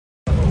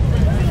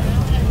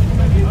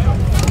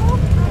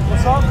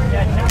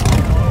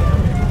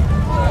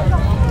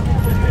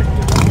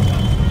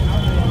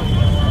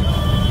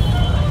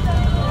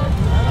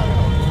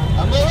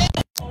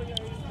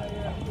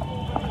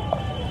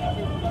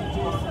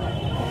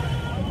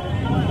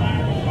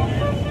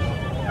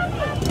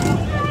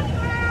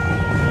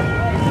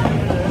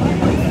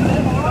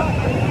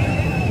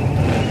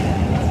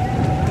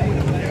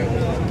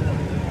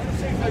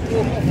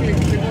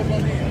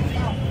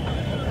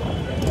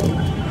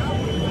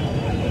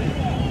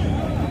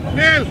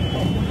Neil!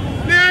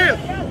 Neil!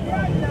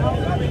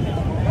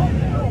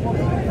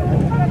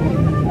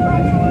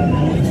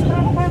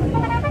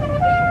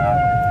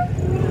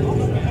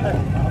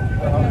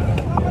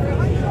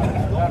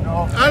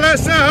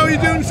 Alistair, how are you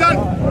doing, son?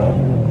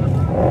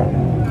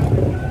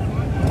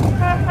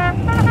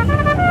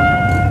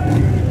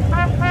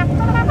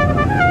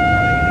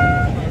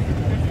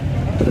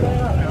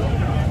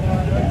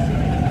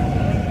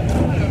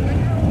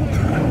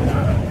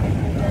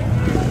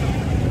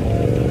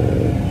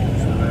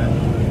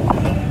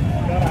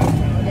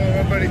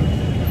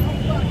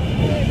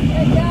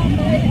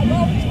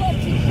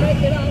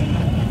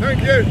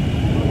 Thank you.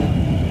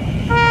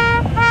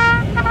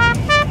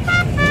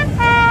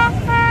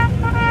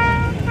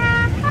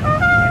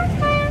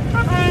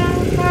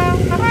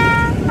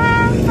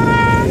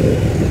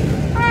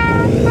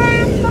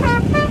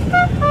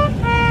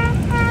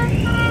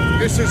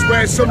 This is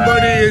where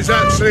somebody is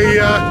actually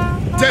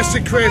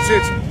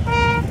desecrated,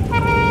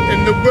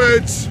 in the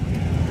words,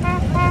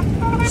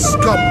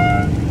 scum.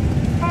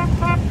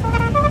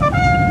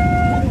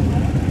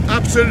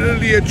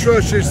 Absolutely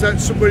atrocious that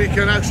somebody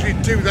can actually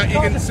do that. You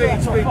can see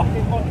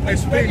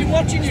it's been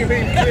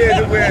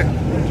cleared away.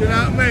 Do you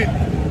know what I mean?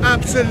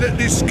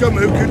 Absolutely scum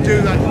who could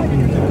do that.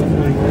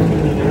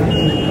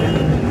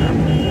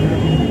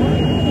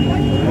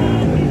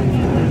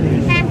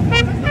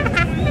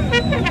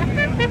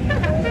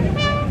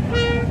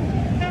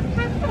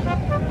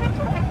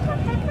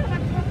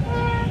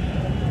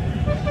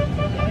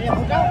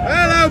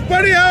 Hello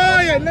buddy, how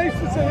are you? Nice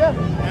to see you.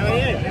 How are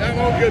you? I'm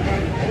all good,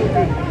 man. All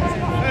good.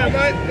 Hey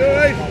mate, you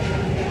alright?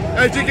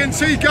 As you can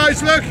see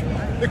guys, look,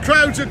 the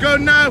crowds are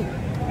gone now,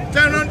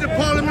 down onto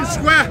Parliament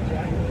Square.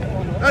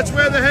 That's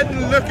where they're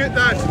heading. Look at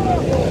that.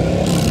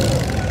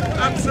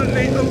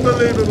 Absolutely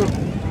unbelievable.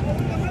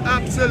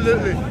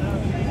 Absolutely.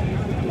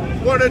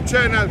 What a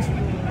turnout.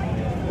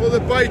 All the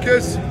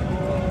bikers,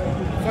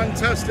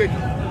 fantastic.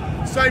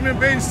 Simon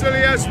Bean's still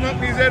here,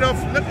 smoking his head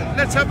off. Look,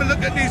 let's have a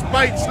look at these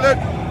bikes, look.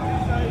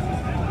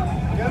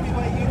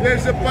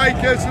 There's the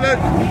bikers, look.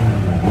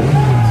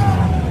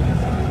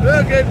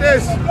 Look at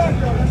this.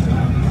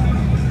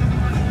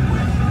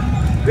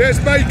 There's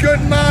my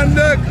good man,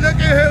 look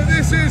at who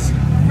this is.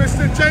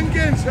 Mr.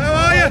 Jenkins, how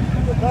are you?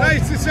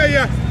 Nice to see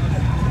you.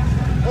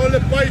 All the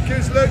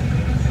bikers, look.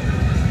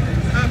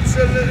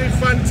 Absolutely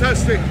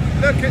fantastic.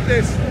 Look at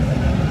this.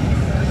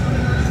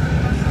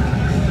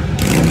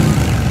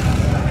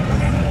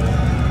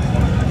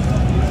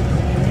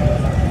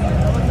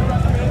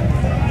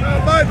 Oh,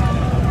 bud.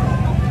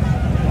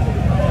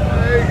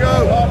 There you go.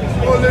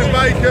 All the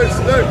bikers,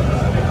 look.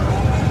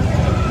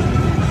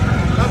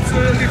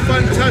 Absolutely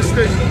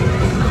fantastic.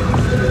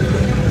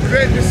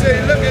 Great to see.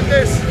 Look at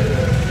this.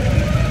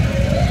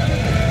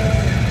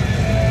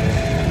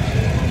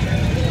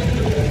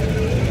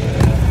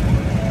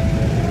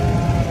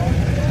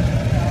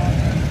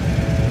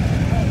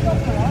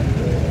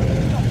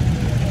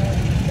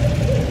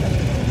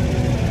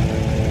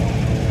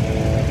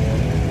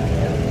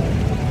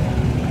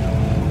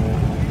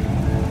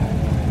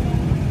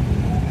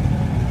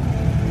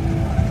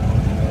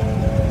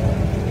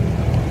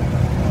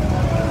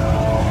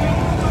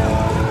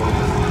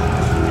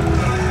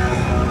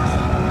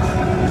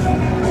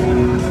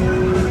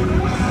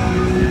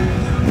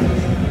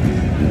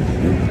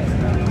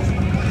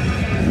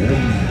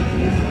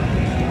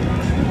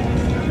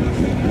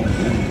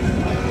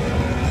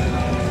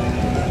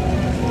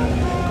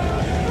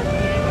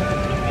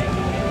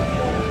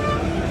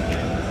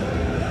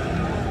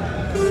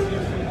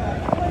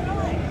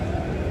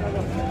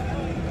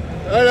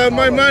 Hello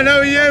my man, how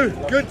are you?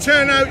 Good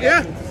turnout,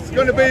 yeah? It's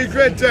going to be a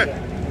great day.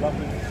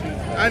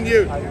 And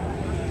you.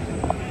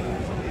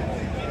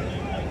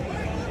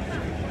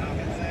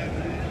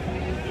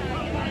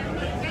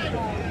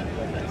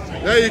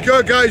 There you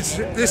go guys,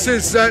 this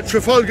is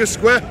Trafalgar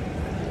Square,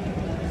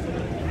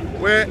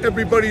 where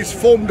everybody's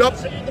formed up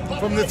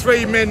from the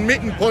three main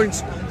meeting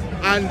points,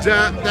 and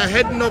they're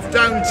heading off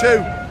down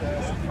to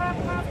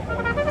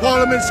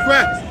Parliament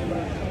Square.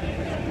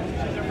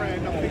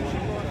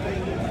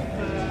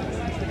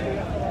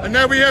 And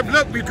now we have,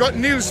 look, we've got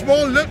Neil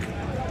Small, look,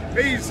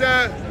 he's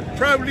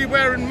proudly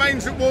wearing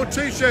Minds at War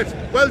t-shirt.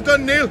 Well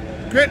done Neil,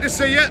 great to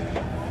see you.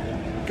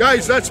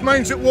 Guys, that's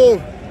Minds at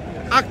War,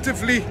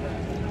 actively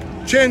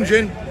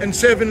changing and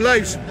saving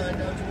lives.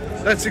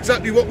 That's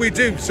exactly what we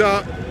do.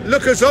 So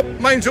look us up,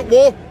 Minds at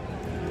War,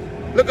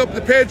 look up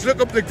the page,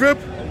 look up the group,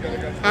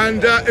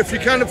 and if you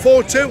can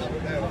afford to,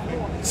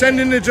 send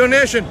in a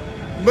donation,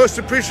 most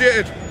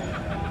appreciated.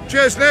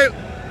 Cheers Neil.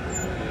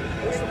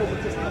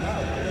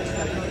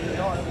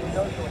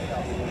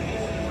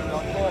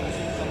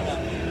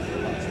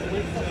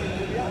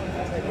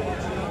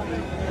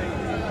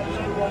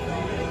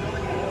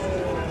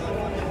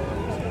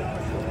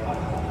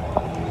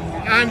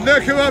 And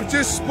look who I've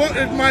just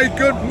spotted, my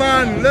good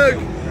man, look.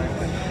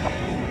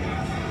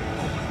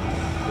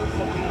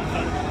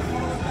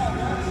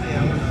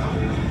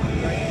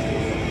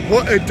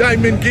 What a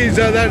diamond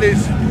geezer that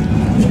is.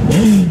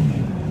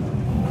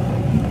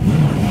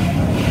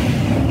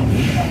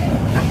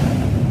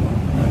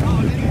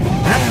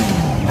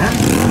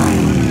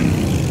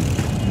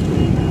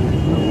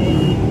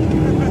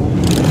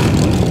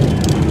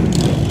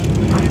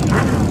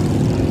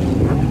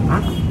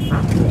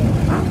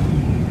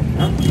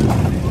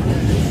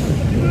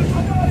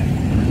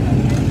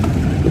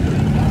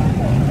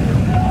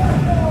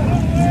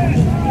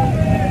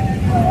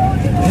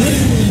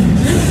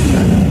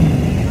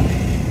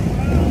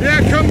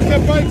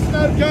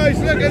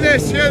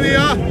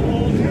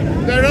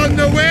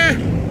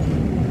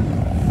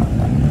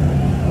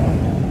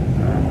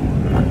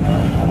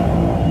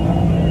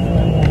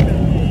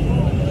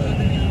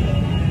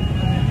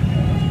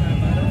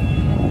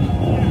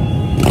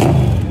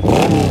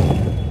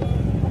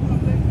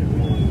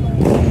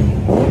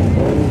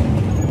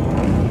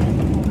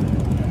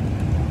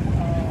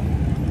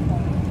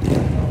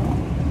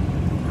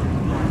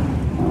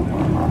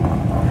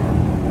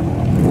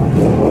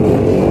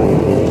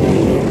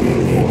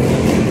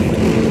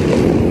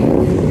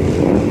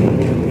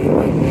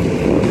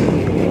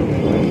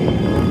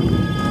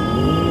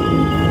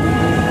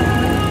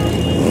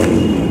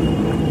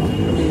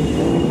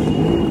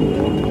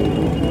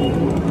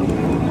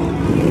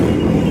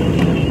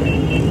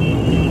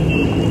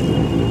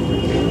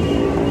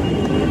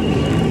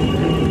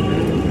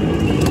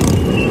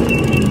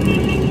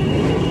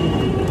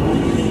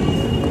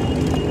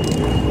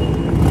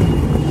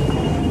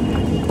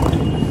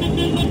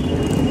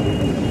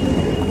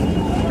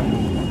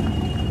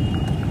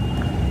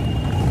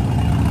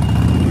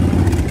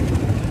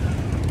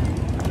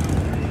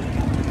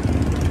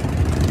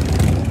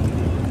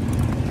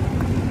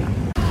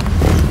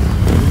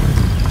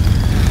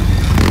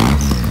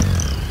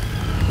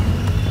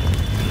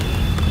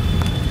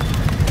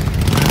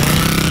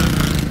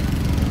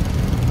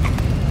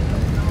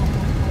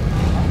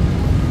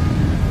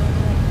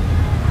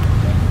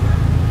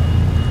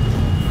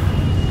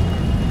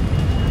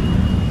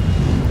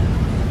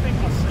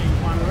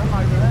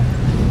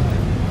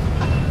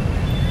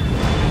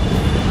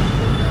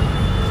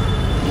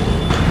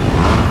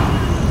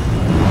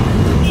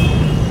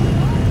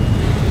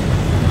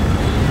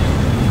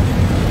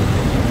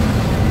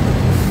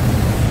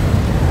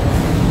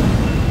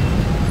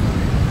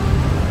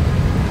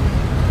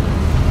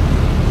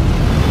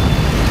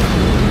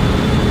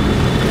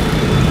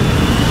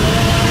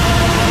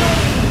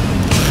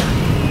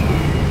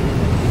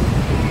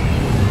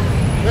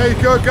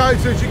 you go,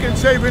 guys. As you can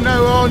see, we're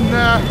now on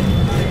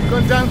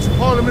going down to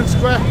Parliament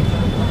Square,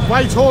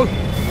 Whitehall,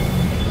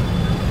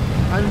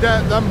 and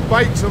them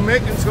bikes are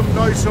making some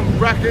noise, some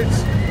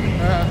brackets.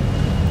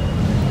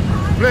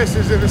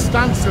 Places at a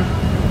standstill.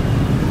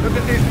 Look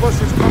at these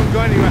buses, can't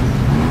go anywhere.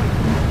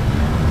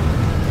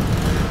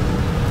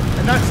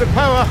 And that's the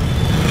power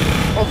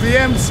of the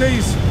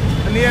MCs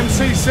and the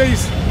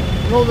MCCs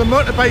and all the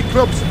motorbike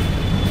clubs.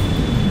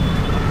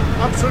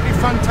 Absolutely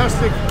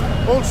fantastic.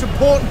 All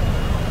supporting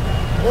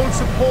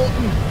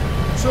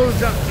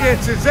Soldier A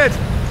to Z,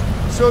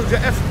 Soldier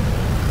F.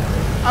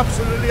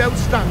 Absolutely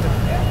outstanding.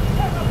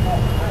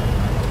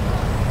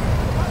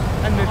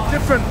 And the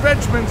different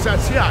regiments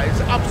that's here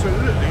is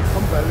absolutely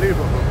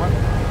unbelievable, man.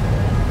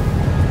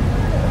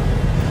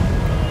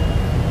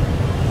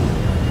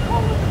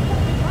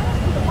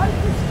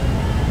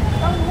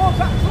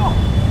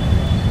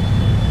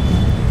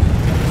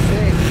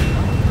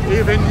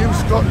 Even New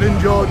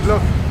Scotland Yard,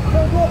 look.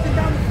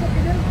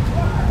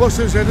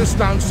 Buses at a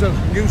standstill,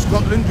 New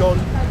Scotland Yard.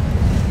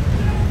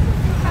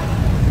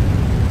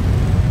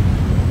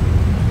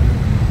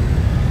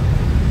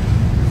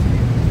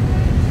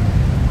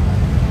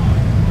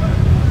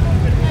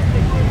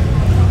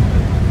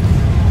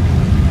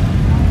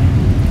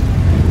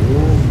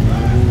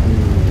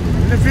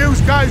 And if you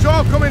guys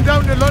are coming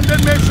down to London,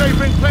 make sure you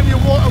bring plenty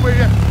of water with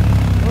you.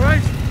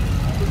 Alright?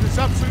 Because it's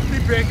absolutely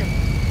baking.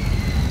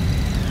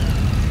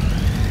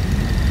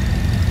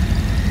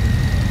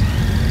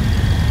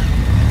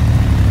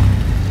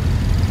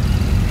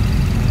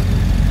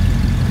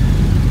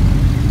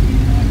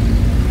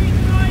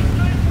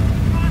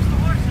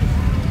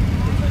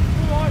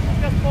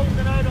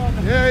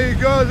 There you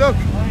go, look.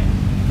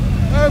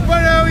 Oh,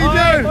 buddy, how are you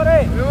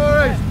doing? You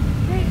alright?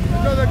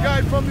 Another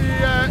guy from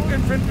the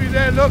infantry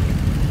there, look.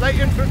 Light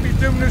infantry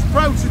doing us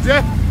proud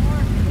today.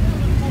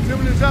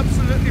 Doing us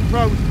absolutely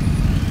proud.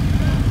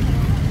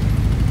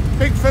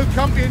 Big Phil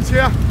Campion's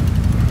here.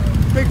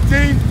 Big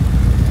Dean.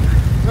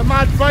 The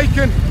Mad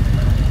Viking.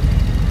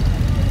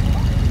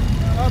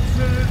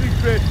 Absolutely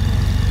great.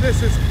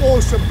 This is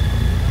awesome.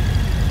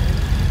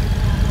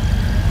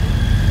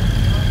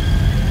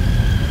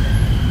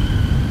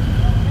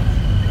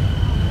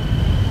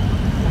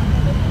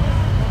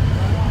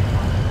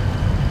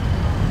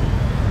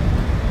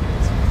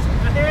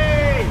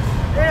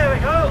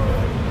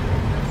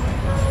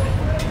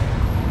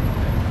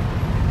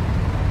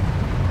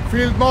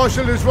 Field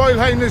Marshal His Royal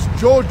Highness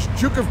George,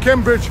 Duke of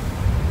Cambridge,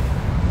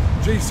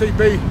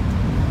 GCB.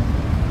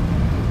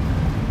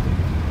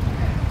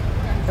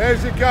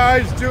 There's the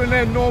guys doing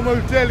their normal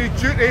daily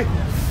duty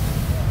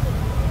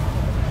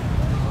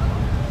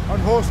on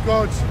horse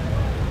guards.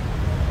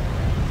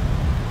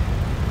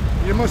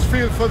 You must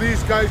feel for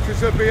these guys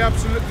because they'll be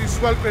absolutely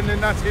sweltering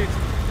in that heat,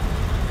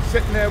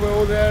 sitting there with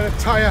all their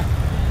attire.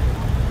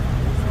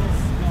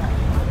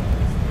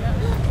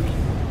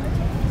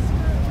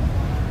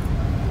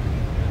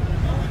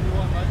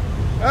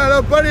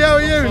 Hello buddy, how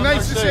are you?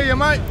 Nice to see you,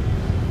 mate.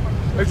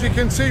 As you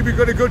can see, we've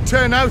got a good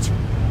turnout.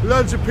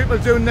 Loads of people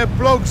doing their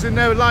blogs and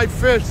their live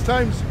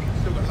FaceTimes.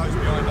 Still got loads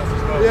behind us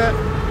as well. Yeah.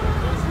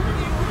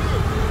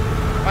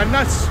 And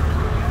that's...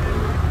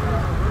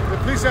 The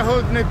police are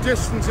holding a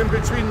distance in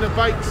between the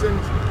bikes and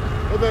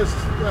others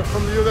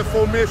from the other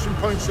formation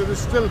points, so there's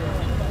still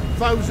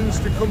thousands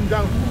to come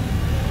down.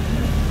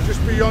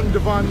 Just beyond the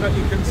van that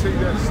you can see,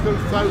 there's still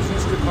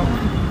thousands to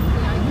come.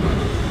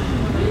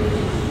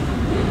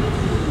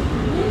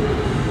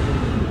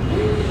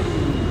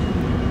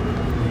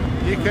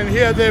 You can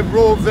hear the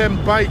roar of them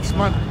bikes,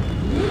 man.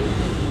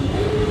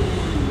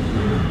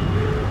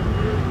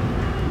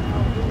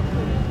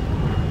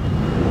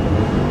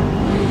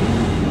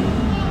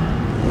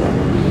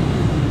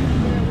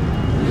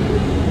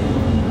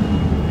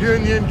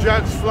 Union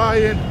Jacks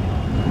flying.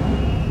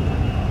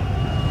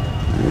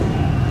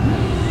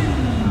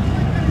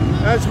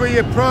 As we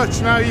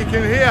approach now, you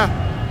can hear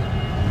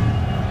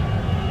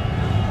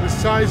the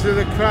size of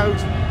the crowd.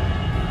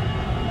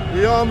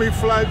 The army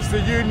flags,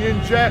 the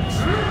Union Jacks,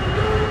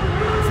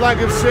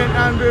 flag of St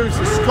Andrews,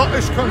 the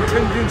Scottish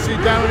contingency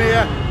down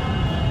here,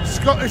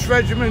 Scottish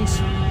regiments.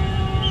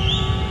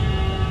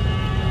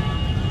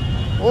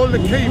 All the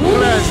key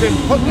players in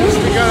putting this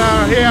together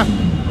are here.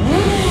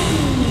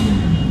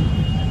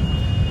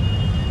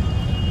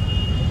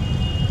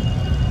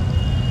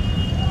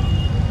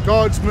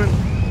 Guardsmen,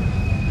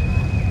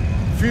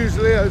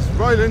 Fusiliers,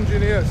 Royal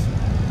Engineers,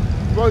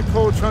 Royal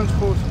Corps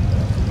Transport,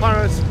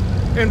 Paras,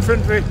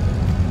 Infantry.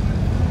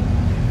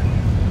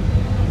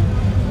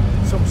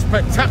 Some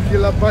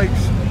spectacular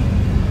bikes.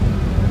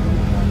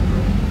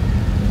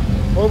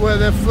 All with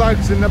their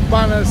flags and the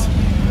banners.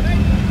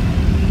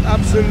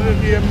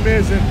 Absolutely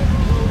amazing.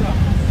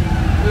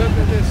 Look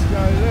at this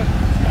guy, look.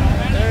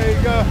 There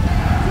you go.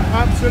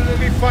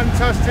 Absolutely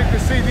fantastic to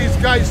see these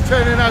guys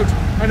turning out.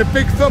 And a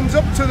big thumbs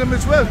up to them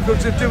as well,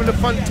 because they're doing a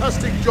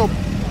fantastic job.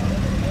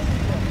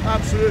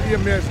 Absolutely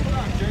amazing.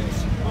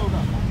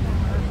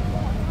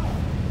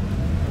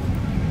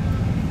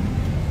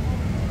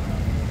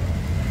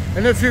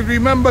 And if you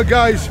remember,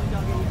 guys,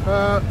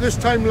 this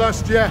time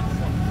last year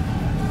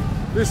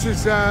This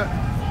is the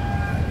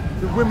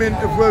women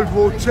of World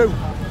War II,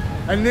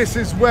 and this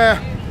is where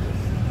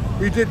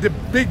we did the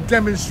big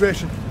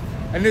demonstration,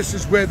 and this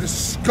is where the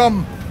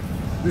scum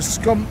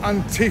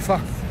Antifa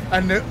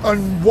and the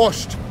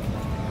unwashed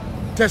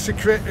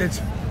desecrated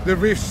the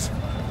reefs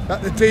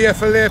that the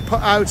DFLA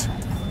put out,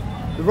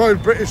 the Royal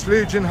British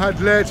Legion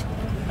had led,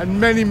 and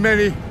many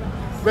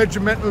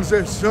regimental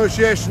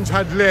associations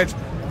had led.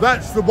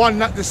 That's the one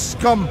that the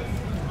scum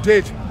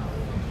did.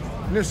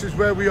 And this is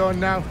where we are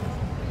now,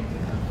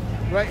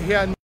 right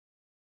here.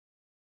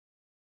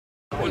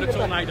 When a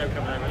tornado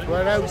coming over.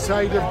 We're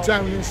outside of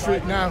Downing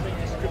Street now,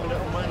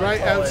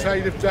 right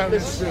outside of Downing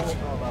Street.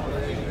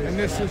 And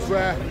this is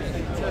where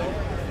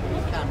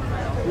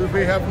we'll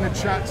be having a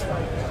chat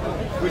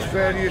with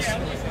various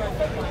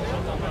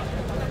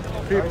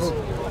people.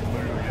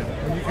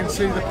 And you can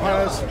see the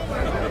paras.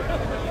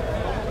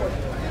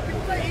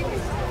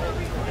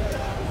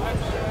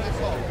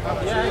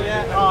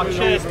 Yeah. Oh,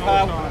 cheers,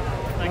 pal.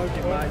 Thank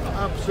you, mate.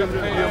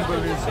 Absolutely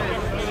unbelievable.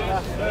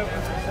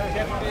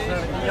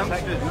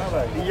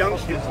 The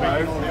youngsters,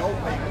 mate.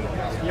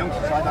 The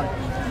youngsters, I don't.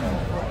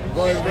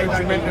 Royal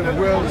Regiment of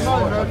Wales,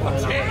 all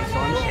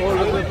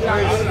over the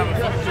place.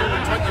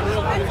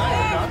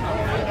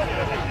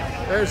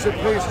 There's the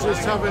police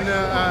just having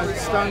a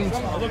stand,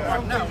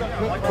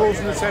 not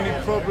causing us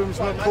any problems,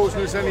 not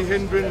causing us any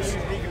hindrance.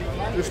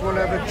 Just want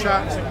to have a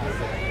chat.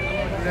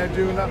 And they're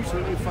doing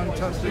absolutely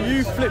fantastic.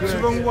 You flipped the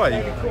wrong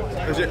way?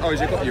 Has it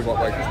got you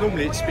right way? Because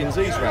normally it spins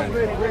these round.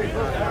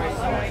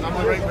 I'm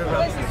the right way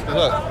round.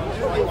 Look.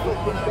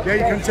 Yeah,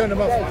 you can turn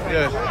them off.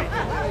 Yeah.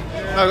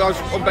 No, I was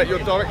on about your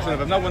direction of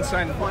them. No one's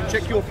saying,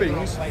 check your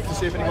things to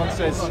see if anyone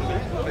says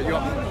that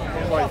you're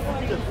right.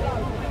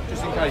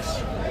 Just in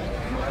case.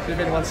 See if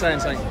anyone's saying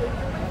something.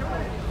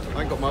 I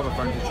ain't got my other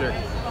phone to check.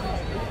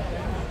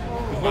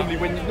 Because normally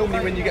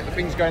when you get the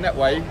things going that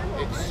way,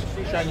 it's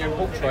showing you a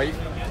portrait.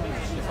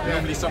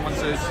 Normally someone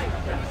says,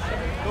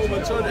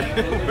 Norman, turn it.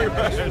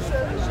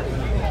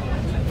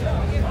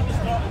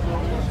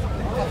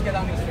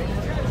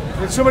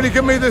 Can somebody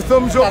give me the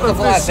thumbs up if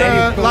this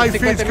live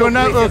feed's going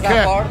out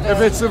okay, if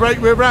it's the right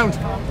way round?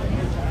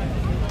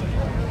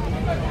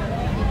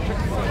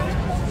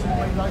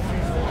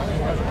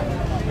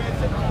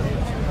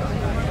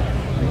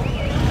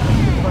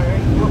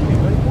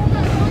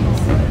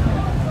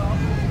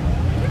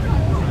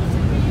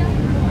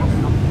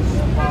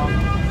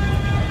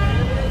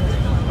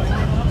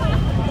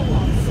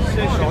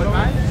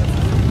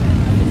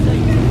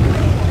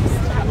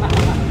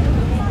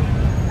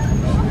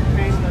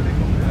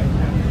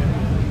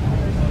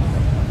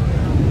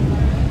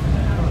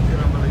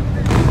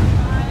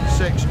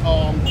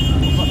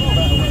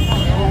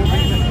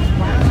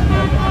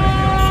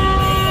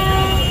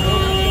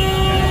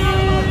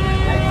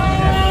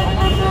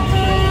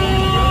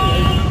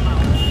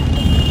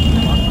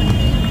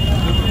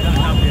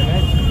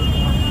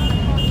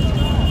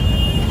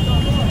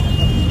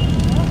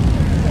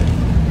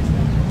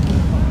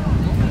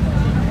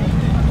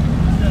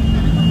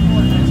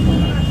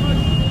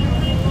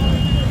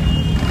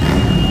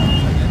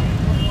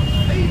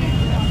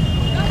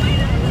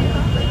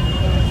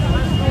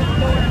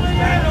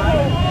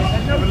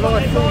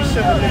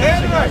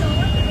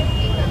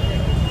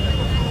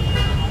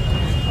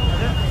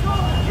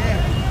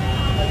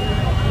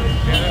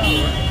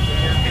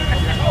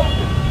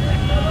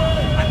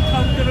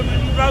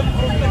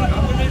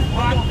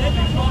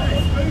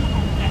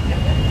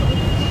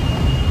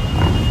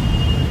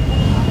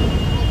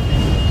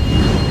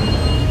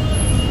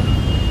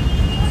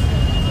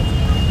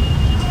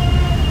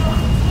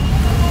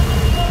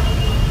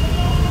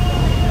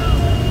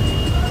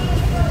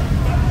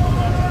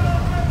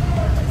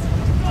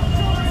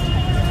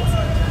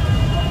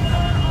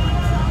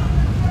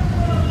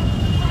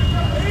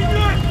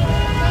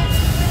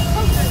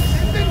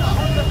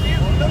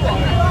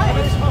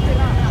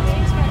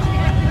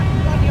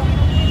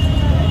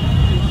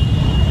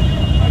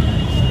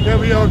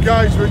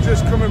 Guys, we're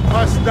just coming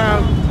past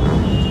down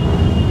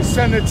the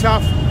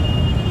cenotaph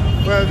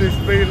where there's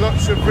been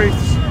lots of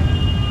wreaths,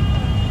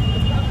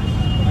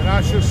 and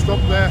I shall stop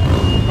there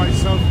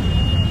myself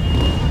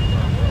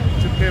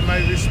to pay my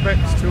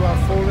respects to our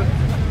fallen.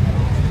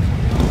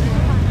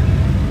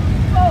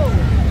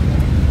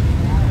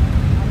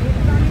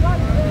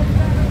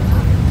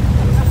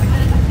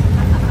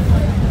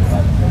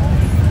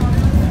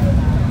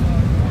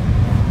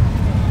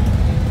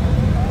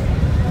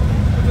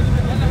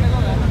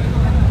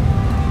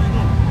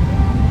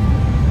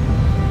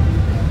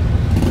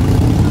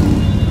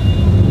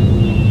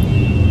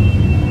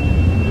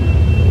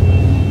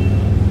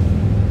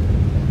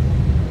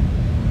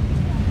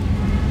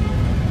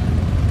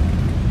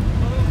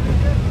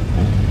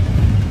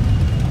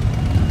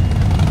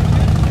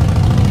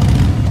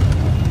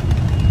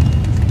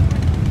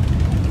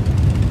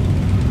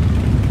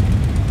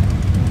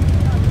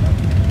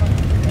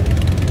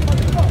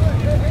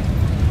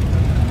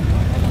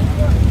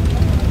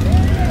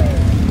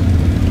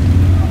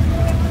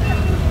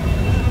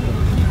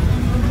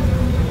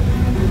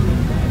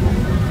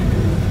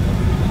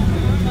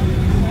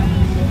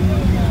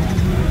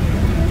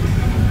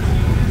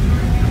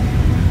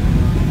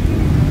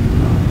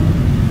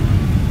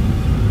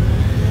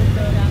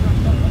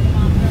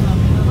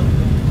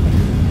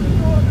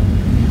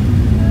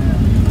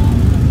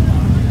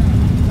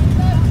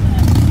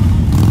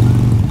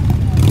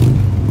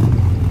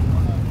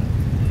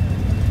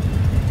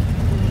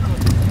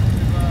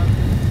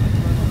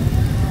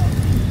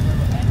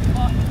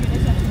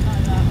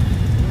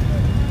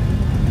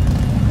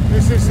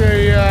 is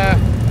a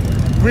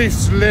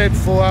wreaths laid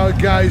for our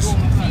guys.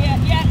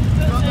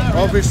 Yeah.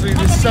 Obviously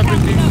the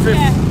 75th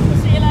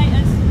See you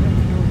later.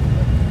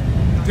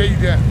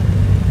 D-Day.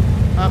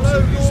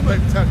 Absolutely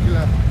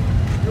spectacular.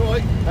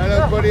 Right.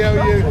 Hello buddy, how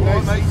are you?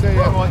 Nice to see you.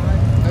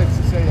 Nice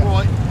to see you.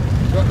 Right.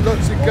 Got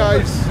lots of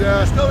guys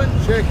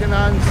shaking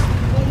hands.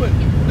 Norman,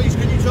 please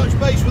can you touch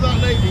base with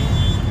that lady?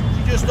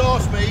 She just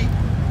asked me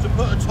to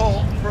put a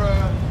top for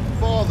her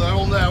father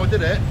on there. I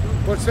did it.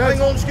 What's that?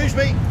 Hang on, excuse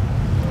me.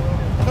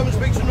 Come and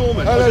speak to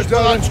Norman. Hello, I just put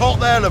darling. that top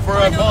there for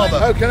her father.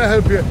 How can I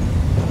help you?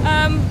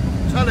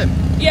 Tell him.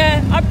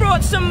 Yeah, I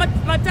brought some.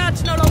 My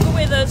dad's no longer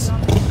with us,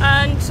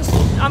 and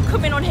I'm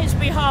coming on his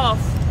behalf.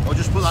 I'll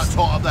just put that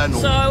tot up there,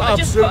 Norman. So I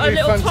just put a Absolutely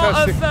little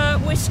fantastic. tot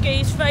of whiskey,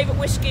 his favourite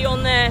whiskey,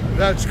 on there.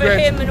 That's for great.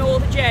 him and all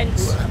the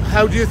gents.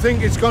 How do you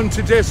think it's gone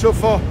today so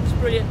far? It's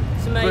brilliant.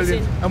 It's amazing.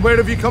 Brilliant. And where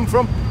have you come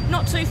from?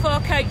 Not too far,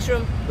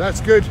 Caterham.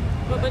 That's good.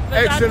 But my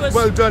Excellent, dad was,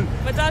 well done.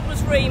 My dad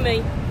was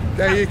Remy.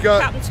 There you go.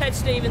 Captain Ted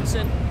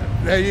Stevenson.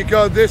 There you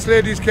go. This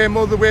lady's came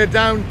all the way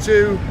down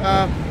to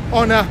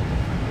honour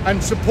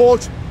and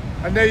support.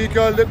 And there you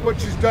go. Look what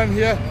she's done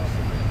here.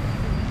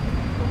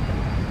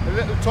 A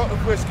little tot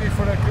of whiskey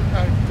for her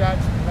dad,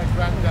 my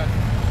granddad.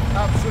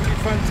 Absolutely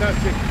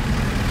fantastic.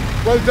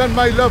 Well done,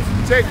 my love.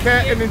 Take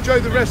care and enjoy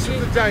the rest of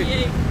the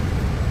day.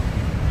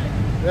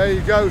 There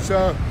you go.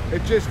 So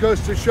it just goes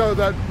to show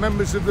that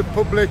members of the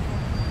public,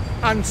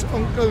 aunts,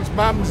 uncles,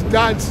 mums,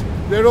 dads,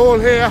 they're all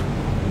here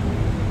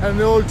and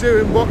they're all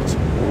doing what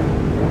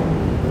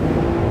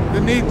they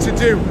need to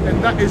do,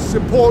 and that is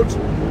support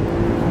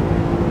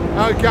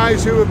our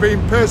guys who have been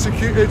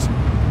persecuted,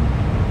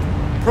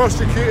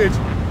 prosecuted.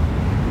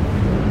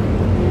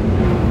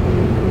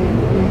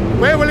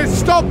 Where will it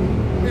stop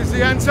is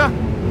the answer.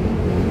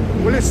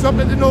 Will it stop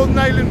at the Northern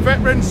Ireland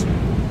veterans?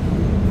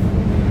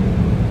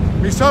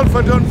 Myself,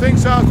 I don't think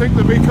so. I think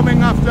they'll be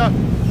coming after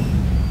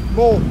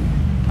more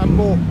and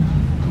more.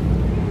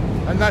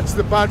 And that's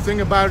the bad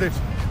thing about it.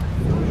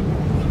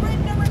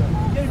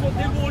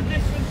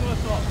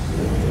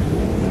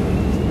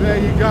 There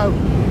you go.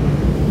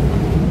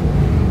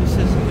 This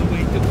isn't the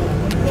way to go.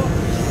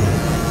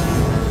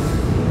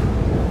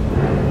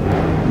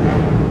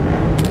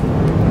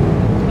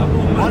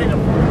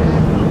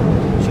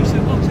 She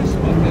said, what's this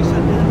one? I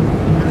said,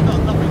 it's got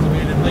nothing to do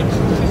with it.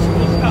 She said,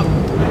 what's that?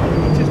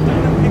 Just do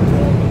nothing.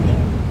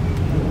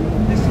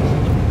 This is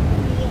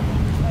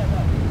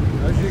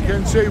As you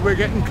can see, we're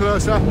getting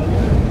closer.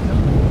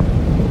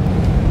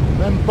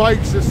 Them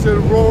bikes are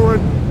still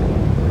roaring.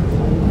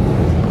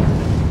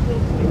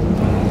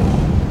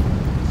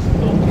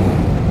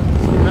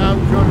 Now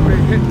we're going to be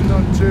hitting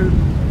onto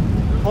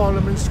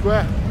Parliament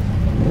Square.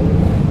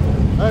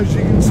 As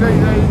you can see,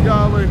 there you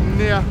go, we're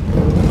near.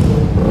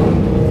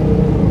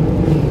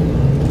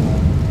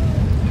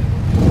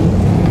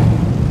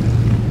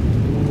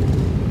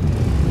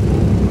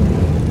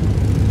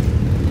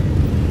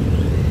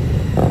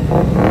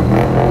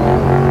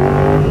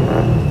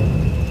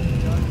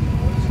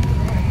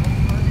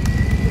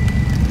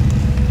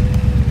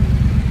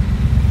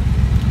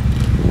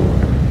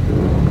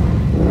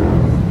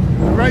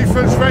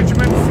 Rifles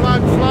Regiment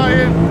flag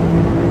flying.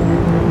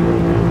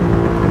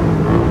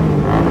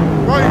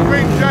 Bright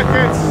green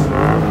jackets.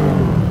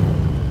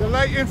 The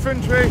light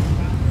infantry.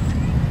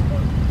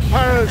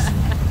 Paras.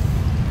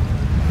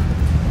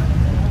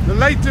 The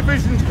light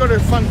division's got a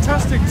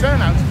fantastic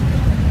turnout.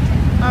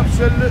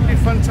 Absolutely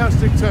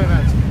fantastic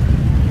turnout.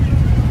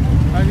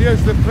 And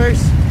here's the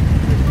place.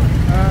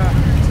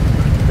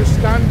 Just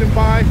standing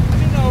by.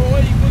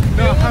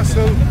 No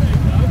hassle.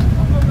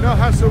 No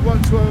hassle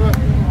whatsoever.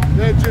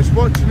 They're just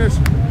watching us.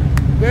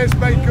 There's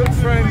my good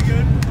friend.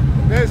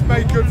 There's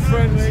my good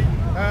friend,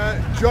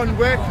 John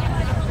Wick.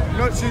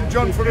 Not seen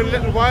John for a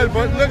little while,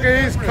 but look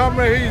at his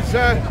camera.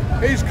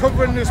 He's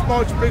covering this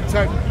march big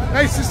time.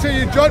 Nice to see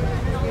you, John.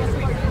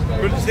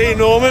 Good to see you,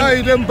 Norman. How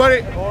you doing,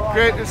 buddy?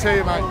 Great to see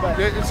you, mate.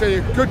 Great to see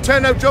you. Good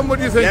turnout, John. What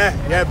do you think?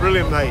 Yeah,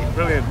 brilliant, mate.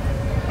 Brilliant.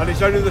 And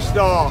it's only the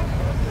start.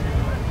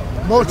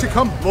 More to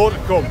come. More to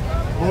come.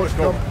 More to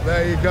come.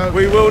 There you go.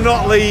 We will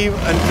not leave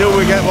until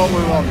we get what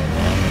we want.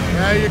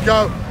 There you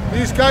go.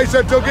 These guys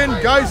are dug in,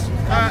 guys.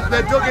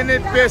 They're dug in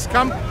at base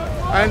camp,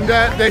 and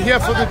they're here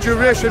for the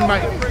duration,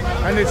 mate.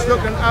 And it's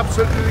looking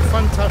absolutely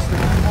fantastic.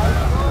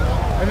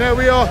 And there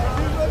we are.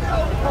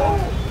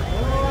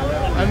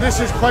 And this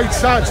is quite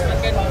sad.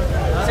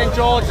 St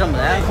George on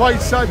there.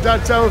 Quite sad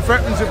that our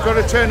veterans have got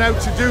to turn out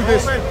to do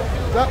this.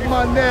 That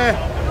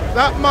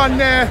man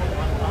there,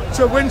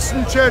 Sir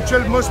Winston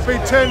Churchill, must be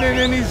turning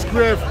in his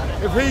grave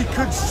if he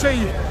could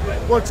see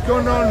what's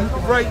going on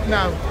right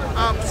now.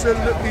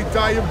 Absolutely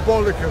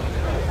diabolical.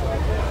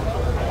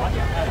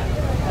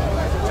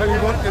 Tell you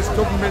what, this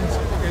government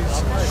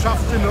is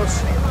shafting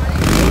us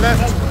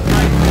left,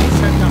 right and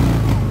centre.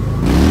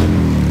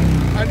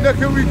 And look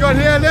who we got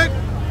here, look.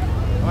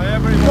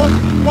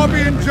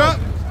 Bobby and Joe.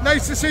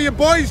 Nice to see you,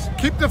 boys.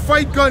 Keep the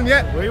fight going,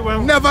 yeah? We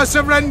will. Never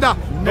surrender.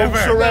 Never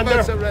surrender.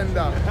 Never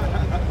surrender.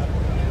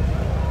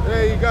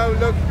 There you go,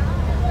 look.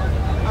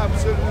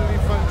 Absolutely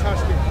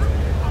fantastic.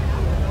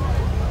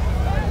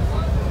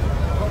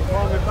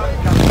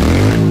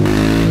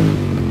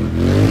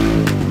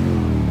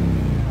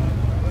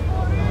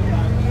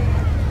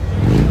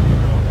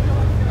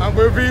 And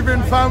we've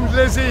even found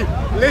Lizzie.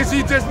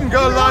 Lizzie doesn't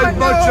go live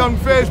much on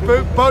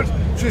Facebook, but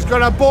she's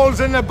got her balls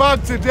in the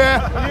bag today.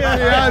 Yeah.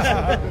 She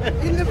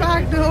has. In the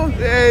bag now.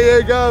 There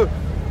you go.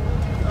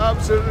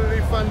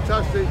 Absolutely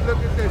fantastic. Look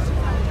at this.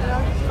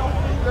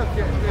 Look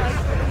at this.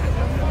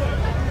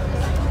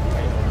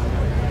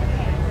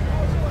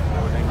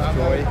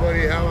 Hello,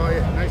 buddy. How are you?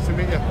 Nice to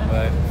meet you.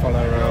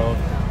 Follower of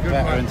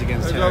Veterans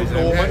Against Terrorism.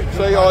 Norman.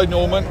 Say hi,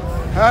 Norman.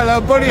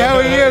 Hello, buddy. How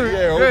are you?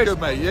 Yeah, all good,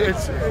 mate. Yeah.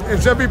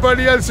 It's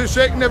everybody else is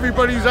shaking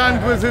everybody's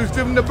hand with who's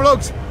doing the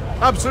vlogs.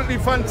 Absolutely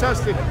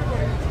fantastic.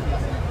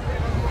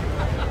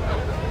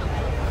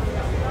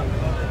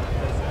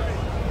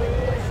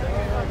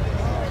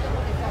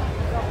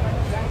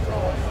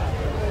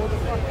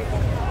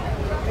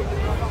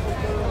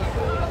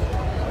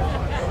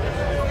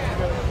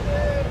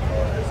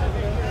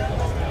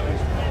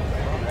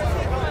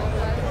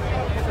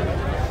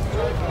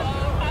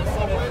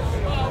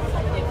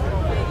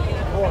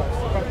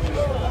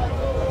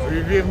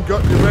 We've even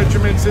got the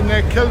regiments in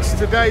their kilts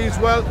today as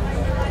well.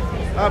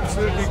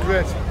 Absolutely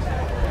great.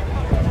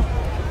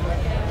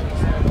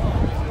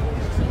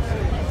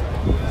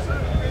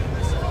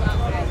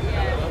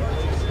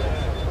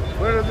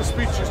 Where are the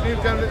speeches?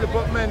 Neil, down at the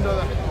bottom end of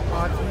that?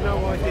 I have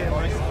no idea,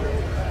 mate.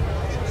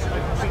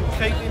 I've been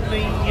keeping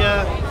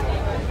the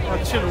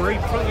artillery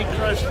pretty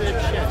close to their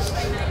chests.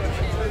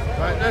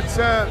 Right, let's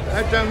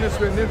head down this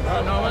way, Neil.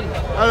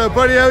 Hello,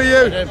 buddy, how are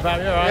you?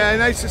 Yeah,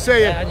 nice to see you.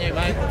 Yeah, and you,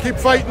 mate. Keep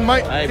fighting,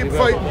 mate. Hey, Keep we will,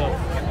 fighting. we will.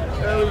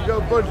 There we go,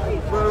 bud.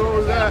 We're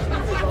all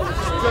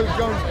still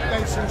going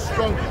nice and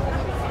strong.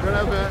 We're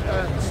going to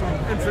have some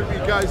infantry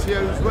guys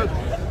here as well.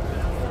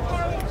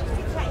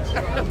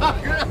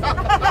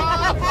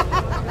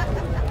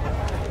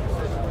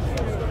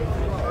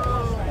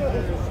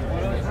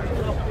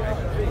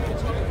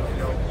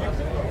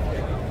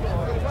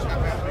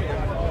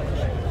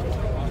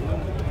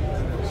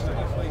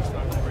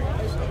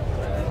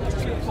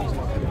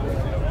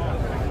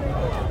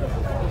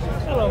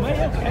 Hello, mate.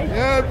 Okay.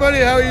 Yeah,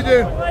 buddy, how are you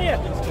doing? How are you?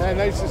 Yeah,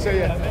 nice to see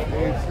you.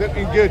 He's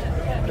looking good.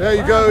 There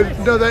you go,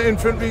 another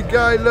infantry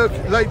guy. Look,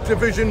 Light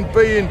Division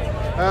being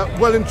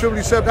well and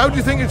truly served. How do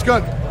you think it's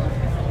gone?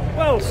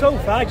 Well, so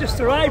far, just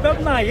arrived,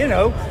 haven't I? You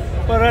know,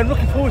 but I'm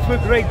looking forward to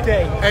a great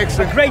day.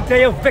 Excellent. A great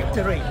day of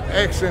victory.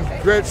 Excellent,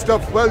 great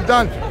stuff. Well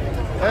done.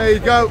 There you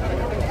go.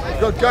 We've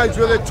got guys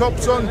with their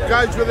tops on,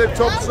 guys with their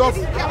tops off.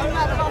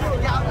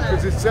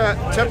 Because it's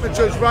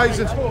temperature's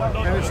rising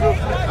and it's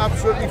looking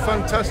absolutely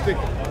fantastic.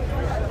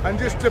 And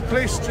just the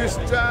police just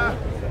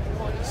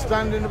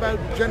standing about,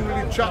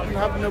 generally chatting,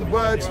 having a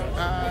word,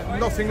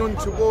 nothing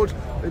untoward.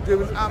 They're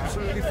doing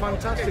absolutely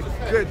fantastic.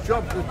 Great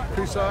job. The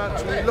police are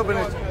actually loving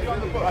it.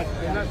 Right,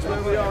 and that's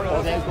where we are.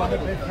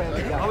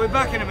 I'll be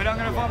back in a minute. I'm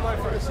going to find my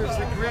friend. This is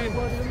the green.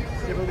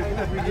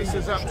 This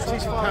is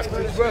absolutely packed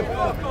as well.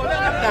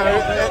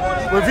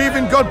 We've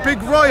even got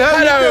Big Roy. How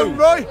are you doing,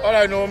 Roy?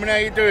 Hello, Norman. How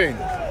you doing?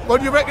 What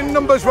do you reckon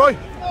numbers, Roy?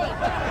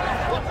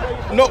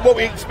 Not what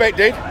we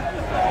expected.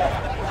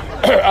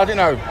 I don't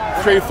know,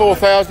 3,000 or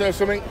 4,000 or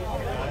something.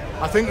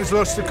 I think there's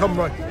lots to come,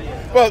 Roy.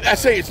 Well, I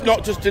see. It's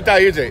not just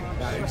today, is it?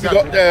 We've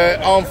got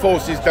Armed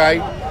Forces Day.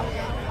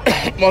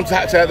 Once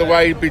that's out of the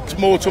way, be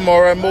more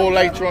tomorrow, more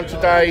later on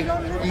today,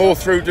 more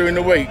through during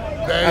the week.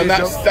 And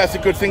that's a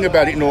good thing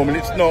about it, Norman.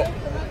 It's not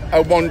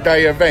a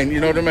one-day event. You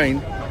know what I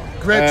mean?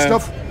 Great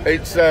stuff.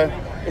 It's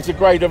a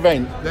great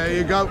event. There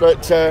you go.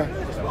 But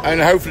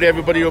and hopefully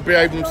everybody will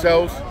behave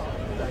themselves.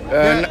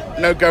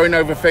 No going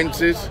over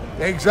fences.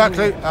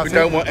 Exactly. We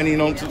don't want any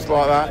nonsense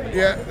like that.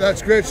 Yeah,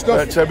 that's great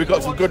stuff. But we've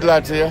got some good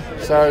lads here,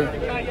 so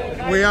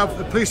we have.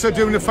 The police are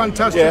doing a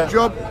fantastic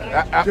job.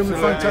 Absolutely,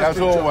 doing a fantastic as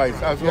always,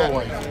 job. as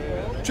always.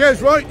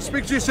 Cheers, Roy.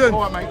 Speak to you soon.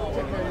 All right, mate.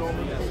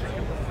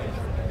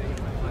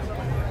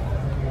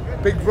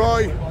 Big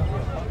Roy,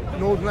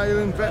 Northern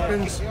Ireland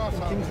Veterans.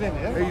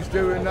 He's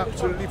doing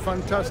absolutely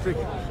fantastic.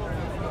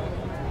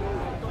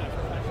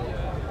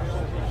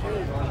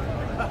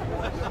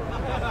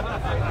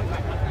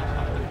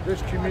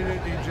 This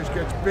community just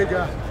gets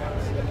bigger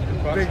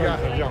and bigger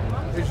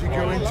as you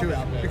go into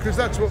it, because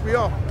that's what we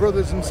are,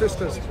 brothers and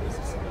sisters,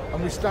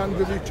 and we stand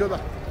with each other.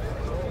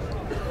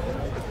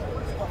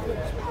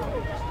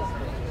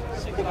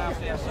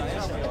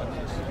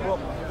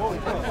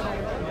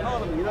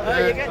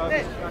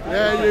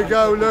 There you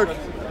go, look.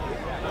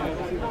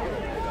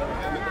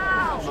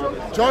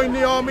 Join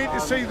the army to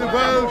see the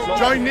world,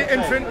 join the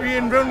infantry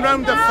and run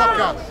round the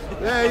fucker.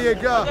 There you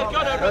go.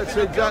 That's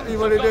exactly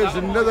what it is.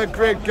 Another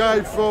great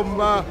guy from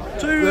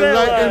the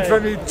Light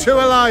Infantry, two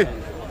alive.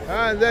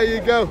 And there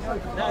you go.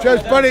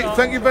 Cheers, buddy.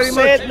 Thank you very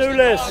much.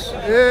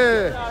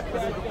 Yeah.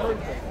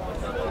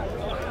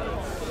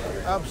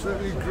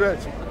 Absolutely great.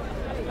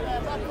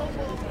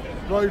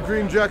 Royal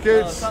Green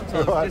Jackets.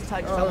 Buddy.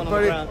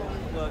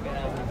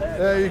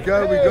 There you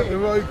go. We got the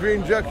Royal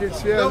Green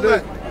Jackets here.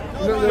 Look.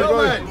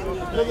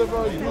 Another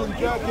Royal Green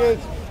Jacket.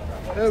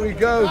 There we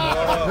go.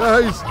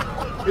 Nice.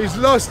 He's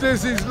lost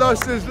us,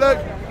 look.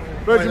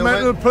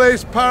 Regimental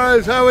Police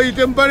Paras, how are you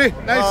doing, buddy?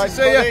 Nice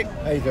to see you.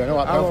 How you doing? All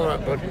right, I'm pal? all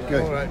right, bud.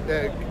 Good. All right,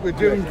 we're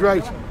doing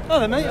great.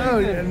 Oh, mate.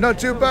 Oh, not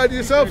too bad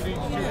yourself?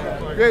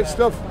 Great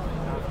stuff.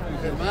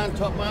 Good man,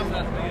 top man.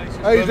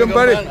 How you doing,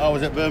 buddy? I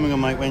was at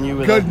Birmingham, mate, when you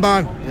were Good there.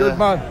 man, Yeah. good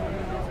man.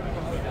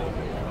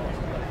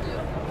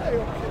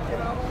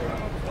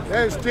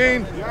 There's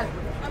Dean.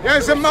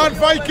 There's the Mad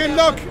Viking,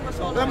 look.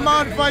 The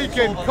Mad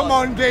Viking. Come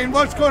on, Dean,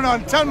 what's going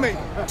on? Tell me.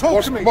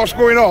 Talk to me. What's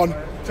going on?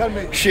 Tell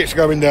me. Shit's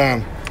going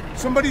down.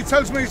 Somebody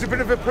tells me there's a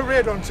bit of a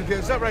parade on today,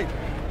 is that right?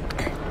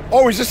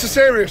 Oh, is this a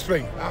serious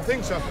thing? I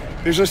think so.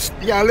 There's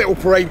a little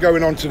parade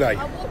going on today.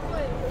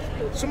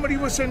 Somebody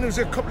was saying there's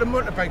a couple of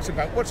motorbikes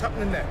about. What's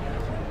happening there?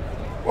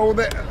 Well,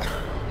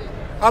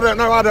 I don't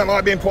know. I don't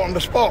like being put on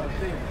the spot.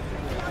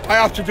 I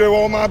have to do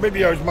all my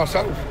videos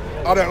myself.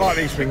 I don't like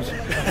these things.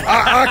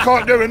 I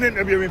can't do an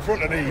interview in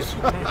front of these.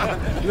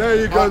 There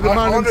you go, the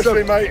man honestly,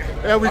 himself. mate.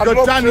 Yeah, we I'd got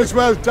love Dan to. as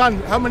well.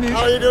 Dan, how many?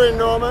 How are you doing,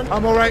 Norman?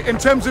 I'm all right. In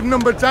terms of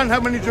number, Dan, how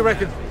many do you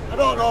reckon? I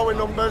don't know with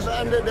numbers. At the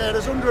end of the day,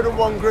 there's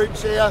 101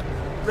 groups here,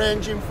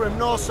 ranging from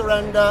No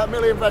Surrender,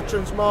 Million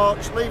Veterans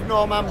March, Leave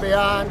No Man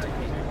Behind,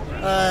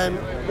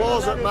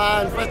 Wars at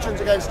Mine,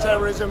 Veterans Against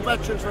Terrorism,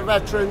 Veterans for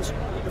Veterans.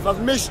 If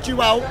I've missed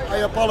you out, I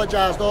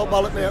apologise. Don't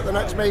bollock me at the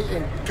next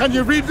meeting. Can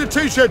you read the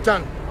T-shirt,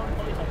 Dan?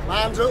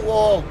 Man's at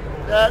war.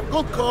 Yeah,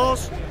 good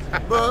cause.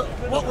 But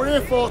what we're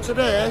here for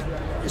today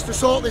is to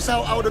sort this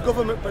out how the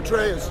government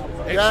portrays.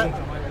 Yeah,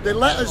 they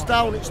let us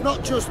down. It's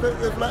not just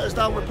that they've let us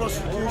down with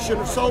prosecution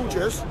of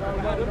soldiers,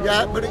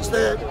 yeah, but it's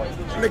the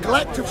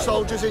neglect of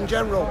soldiers in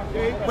general,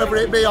 whether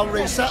it be on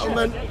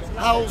resettlement,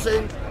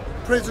 housing,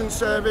 prison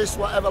service,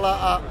 whatever like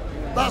that.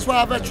 That's why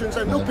our veterans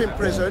end up in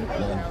prison,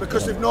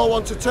 because they've no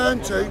one to turn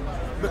to,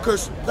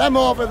 because them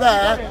over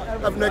there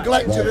have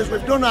neglected us.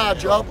 We've done our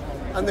job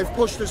and they've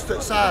pushed us to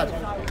the side.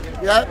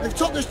 Yeah, they've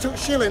took this to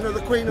shilling of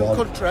the Queen of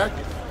Country.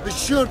 They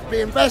should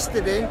be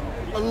invested in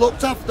and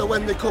looked after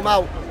when they come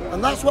out,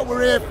 and that's what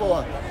we're here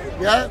for.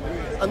 Yeah,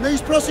 and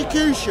these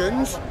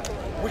prosecutions,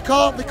 they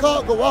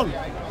can't go on.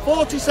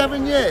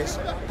 47 years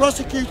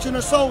prosecuting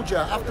a soldier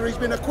after he's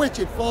been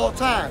acquitted 4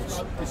 times.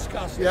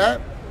 Disgusting. Yeah,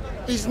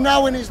 he's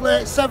now in his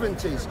late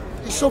 70s.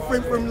 He's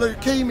suffering from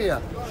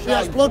leukemia. He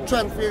has blood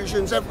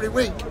transfusions every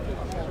week,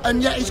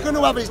 and yet he's going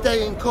to have his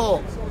day in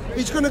court.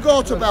 He's going to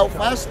go to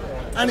Belfast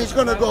and he's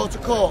going to go to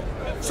court.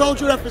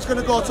 Soldier F is going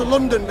to go to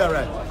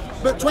Londonderry.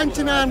 But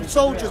 29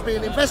 soldiers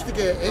being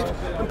investigated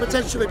and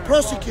potentially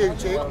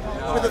prosecuted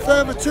with a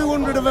further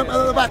 200 of them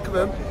at the back of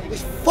them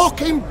is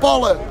fucking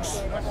bollocks.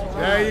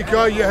 There you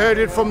go, you heard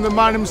it from the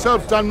man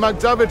himself, Dan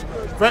McDavid.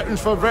 Veterans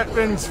for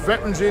Veterans,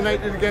 Veterans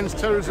United Against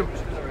Terrorism.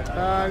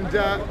 And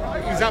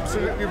he's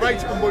absolutely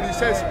right in what he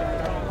says.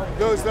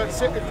 Those that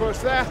sit across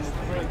there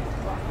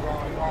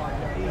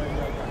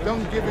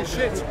don't give a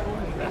shit.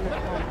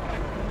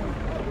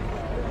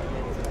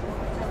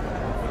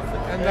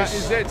 And that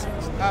is it. It's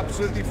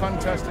absolutely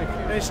fantastic.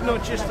 It's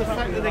not just the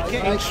fact that they're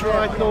getting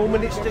tried,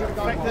 Norman, it's the fact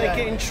that they're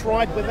getting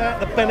tried without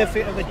the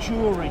benefit of a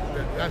jury.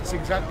 That's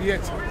exactly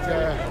it.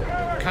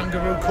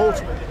 Kangaroo court.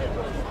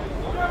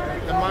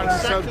 The man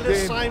himself, Exactly the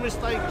same as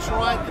they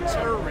tried the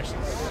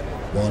terrorists.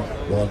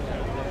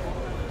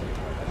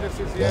 This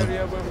is the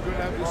area where we're going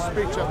to have the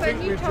speech. I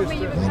think we've just...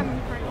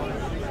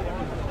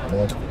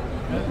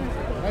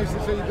 Nice to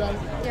see you, Dan.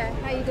 Yeah,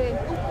 how you doing?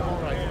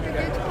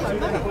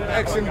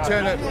 Excellent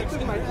turnout.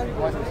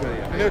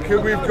 Look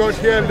who we've got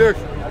here. Look,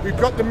 we've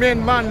got the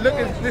main man. Look,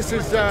 this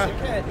is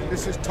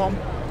Tom.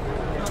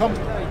 Tom.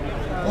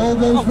 All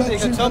those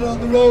veterans that are on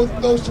the road,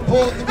 those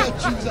supporting the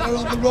veterans that are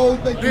on the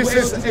road.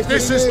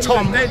 This is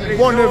Tom,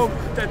 one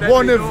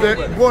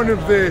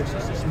of the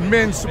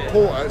main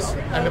supporters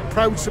and a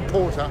proud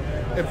supporter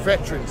of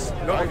veterans.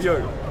 Not of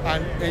you.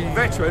 And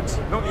Veterans,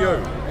 not you.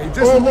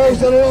 All those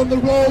that are on the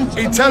road.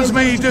 He tells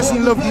me he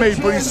doesn't love me,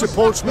 but he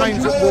supports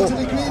Minds at War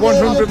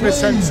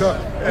 100%. So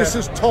this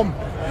is Tom.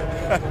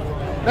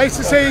 Nice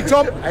to see you,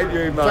 Tom. And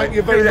you, mate. Thank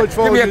you very much for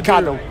Give all me you a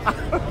cuddle. do.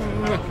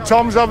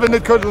 Tom's having a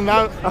cuddle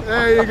now.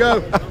 There you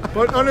go.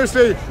 But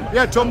honestly,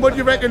 yeah, Tom, what do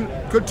you reckon?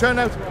 Good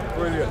turnout?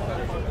 Brilliant.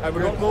 And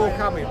we've got more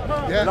coming.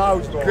 Yeah,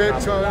 Loads more great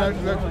coming. turnout.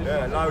 Look.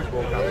 Yeah, loads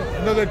more coming.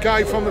 Another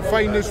guy from the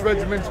finest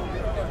regiment.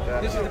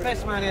 This is the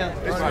best man here.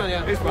 This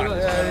one.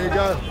 There you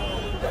go.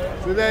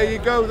 So there you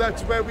go.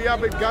 That's where we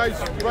have it, guys.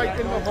 Right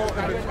in the heart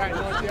of it.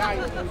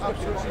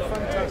 Absolutely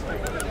fantastic.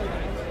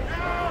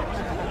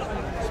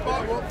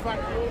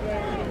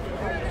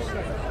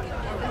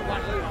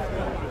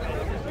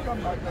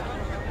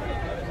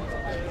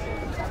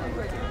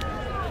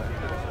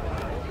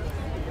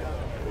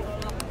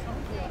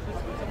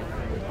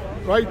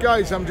 Right,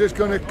 guys, I'm just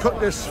going to cut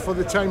this for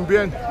the time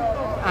being,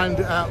 and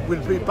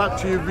we'll be back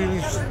to you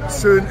really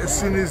soon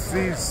as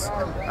these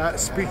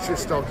speeches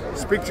start.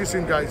 Speak to you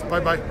soon, guys.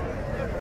 Bye bye.